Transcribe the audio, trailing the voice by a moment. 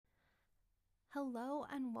Hello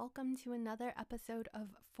and welcome to another episode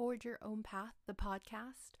of Forge Your Own Path, the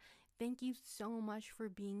podcast. Thank you so much for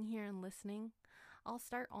being here and listening. I'll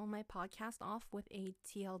start all my podcast off with a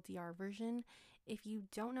TLDR version. If you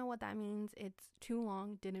don't know what that means, it's too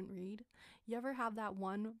long, didn't read. You ever have that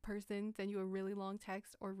one person send you a really long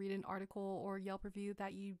text or read an article or Yelp review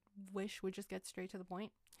that you wish would just get straight to the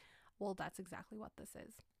point? Well, that's exactly what this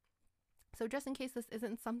is. So just in case this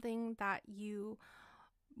isn't something that you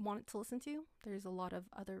want to listen to, there's a lot of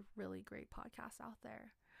other really great podcasts out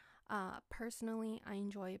there. Personally, I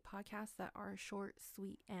enjoy podcasts that are short,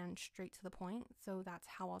 sweet, and straight to the point, so that's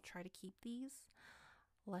how I'll try to keep these.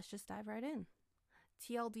 Let's just dive right in.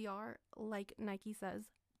 TLDR, like Nike says,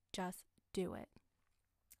 just do it.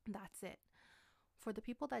 That's it. For the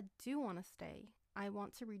people that do want to stay, I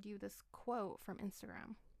want to read you this quote from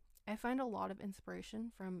Instagram. I find a lot of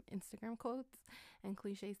inspiration from Instagram quotes and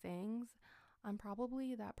cliche sayings. I'm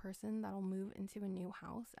probably that person that'll move into a new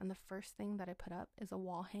house and the first thing that I put up is a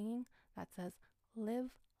wall hanging that says,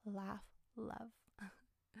 live, laugh, love.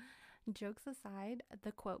 Jokes aside,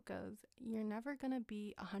 the quote goes, you're never gonna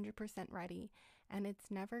be 100% ready and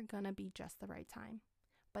it's never gonna be just the right time.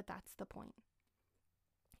 But that's the point.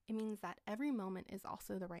 It means that every moment is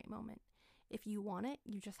also the right moment. If you want it,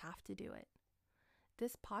 you just have to do it.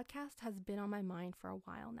 This podcast has been on my mind for a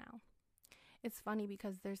while now. It's funny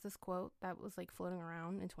because there's this quote that was floating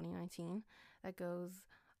around in 2019 that goes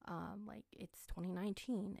it's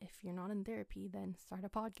 2019. If you're not in therapy, then start a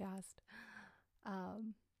podcast.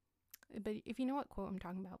 But if you know what quote I'm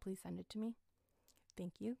talking about, please send it to me.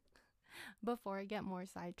 Thank you. Before I get more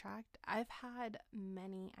sidetracked, I've had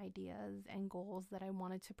many ideas and goals that I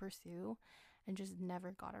wanted to pursue and just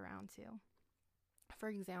never got around to. For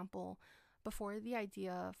example, before the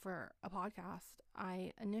idea for a podcast,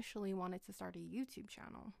 I initially wanted to start a YouTube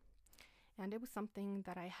channel, and it was something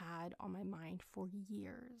that I had on my mind for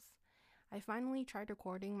years. I finally tried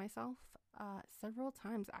recording myself several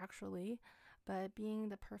times actually, but being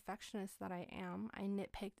the perfectionist that I am, I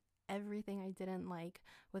nitpicked everything I didn't like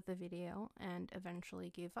with the video and eventually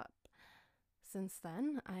gave up. Since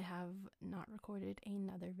then, I have not recorded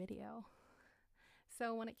another video.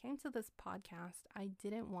 So when it came to this podcast, I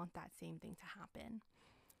didn't want that same thing to happen.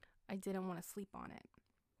 I didn't want to sleep on it.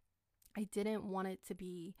 I didn't want it to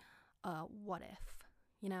be what if?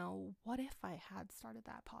 What if I had started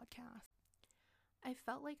that podcast? I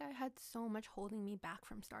felt like I had so much holding me back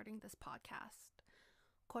from starting this podcast.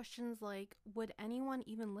 Questions like, would anyone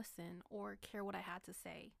even listen or care what I had to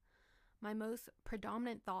say? My most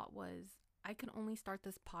predominant thought was, I could only start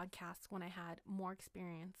this podcast when I had more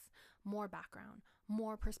experience, more background,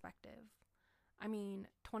 more perspective.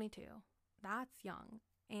 22, that's young,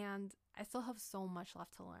 and I still have so much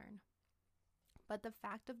left to learn. But the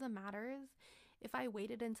fact of the matter is, if I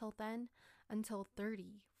waited until then, until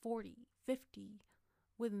 30, 40, 50,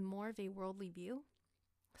 with more of a worldly view,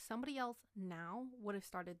 somebody else now would have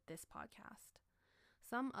started this podcast.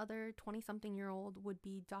 Some other 20-something-year-old would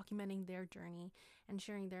be documenting their journey and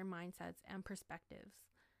sharing their mindsets and perspectives.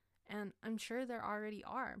 And I'm sure there already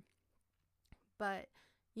are. But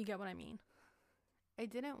you get what I mean. I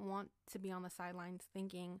didn't want to be on the sidelines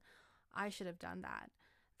thinking I should have done that.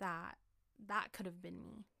 That could have been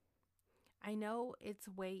me. I know it's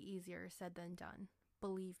way easier said than done.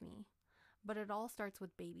 Believe me. But it all starts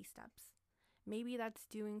with baby steps. Maybe that's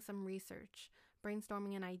doing some research,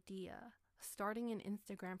 brainstorming an idea, starting an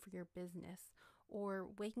Instagram for your business, or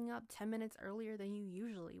waking up 10 minutes earlier than you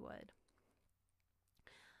usually would.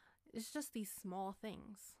 It's just these small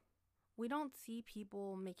things. We don't see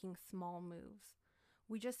people making small moves.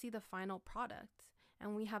 We just see the final product,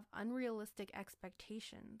 and we have unrealistic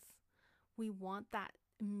expectations. We want that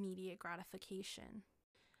immediate gratification.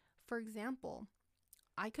 For example,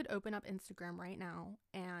 I could open up Instagram right now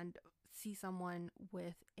and see someone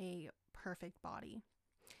with a perfect body.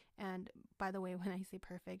 And by the way, when I say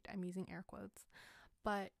perfect, I'm using air quotes.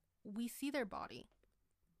 But we see their body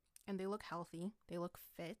and they look healthy, they look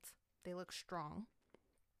fit, they look strong.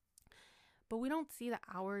 But we don't see the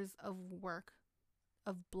hours of work,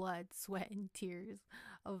 of blood, sweat, and tears,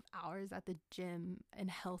 of hours at the gym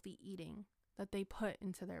and healthy eating that they put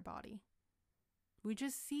into their body. We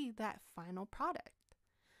just see that final product.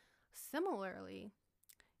 Similarly,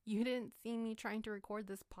 you didn't see me trying to record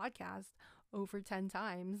this podcast over 10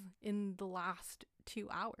 times in the last 2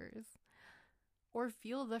 hours, or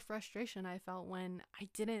feel the frustration I felt when I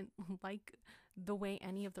didn't like the way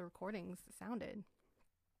any of the recordings sounded.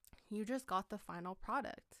 You just got the final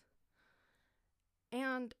product.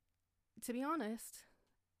 And to be honest,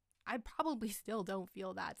 I probably still don't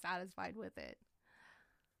feel that satisfied with it.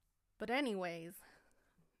 But anyways,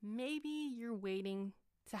 Maybe you're waiting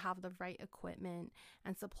to have the right equipment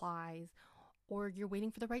and supplies, or you're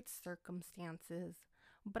waiting for the right circumstances.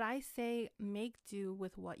 But I say make do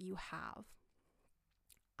with what you have.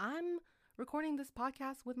 I'm recording this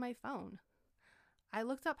podcast with my phone. I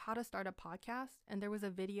looked up how to start a podcast, and there was a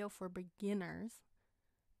video for beginners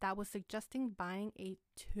that was suggesting buying a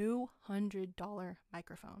 $200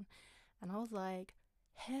 microphone. And I was like,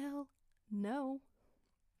 hell no.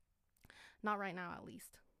 Not right now, at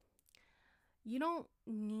least. You don't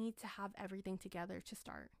need to have everything together to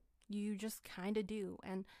start. You just kind of do,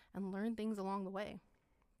 and learn things along the way.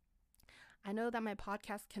 I know that my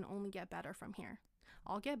podcast can only get better from here.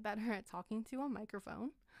 I'll get better at talking to a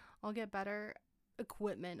microphone. I'll get better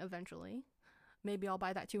equipment eventually. Maybe I'll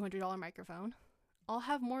buy that $200 microphone. I'll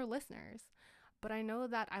have more listeners. But I know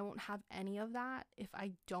that I won't have any of that if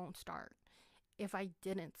I don't start, if I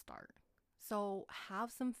didn't start. So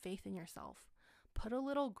have some faith in yourself. Put a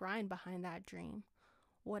little grind behind that dream.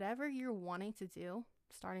 Whatever you're wanting to do,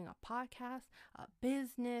 starting a podcast, a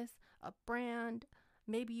business, a brand,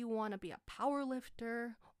 maybe you want to be a power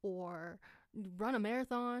lifter or run a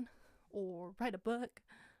marathon or write a book,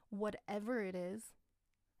 whatever it is,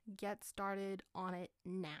 get started on it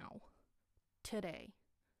now, today.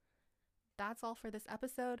 That's all for this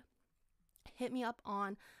episode. Hit me up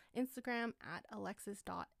on Instagram at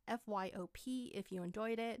alexis.fyop if you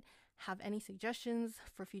enjoyed it. Have any suggestions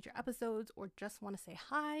for future episodes or just want to say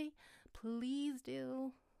hi, please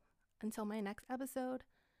do. Until my next episode,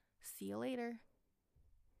 see you later.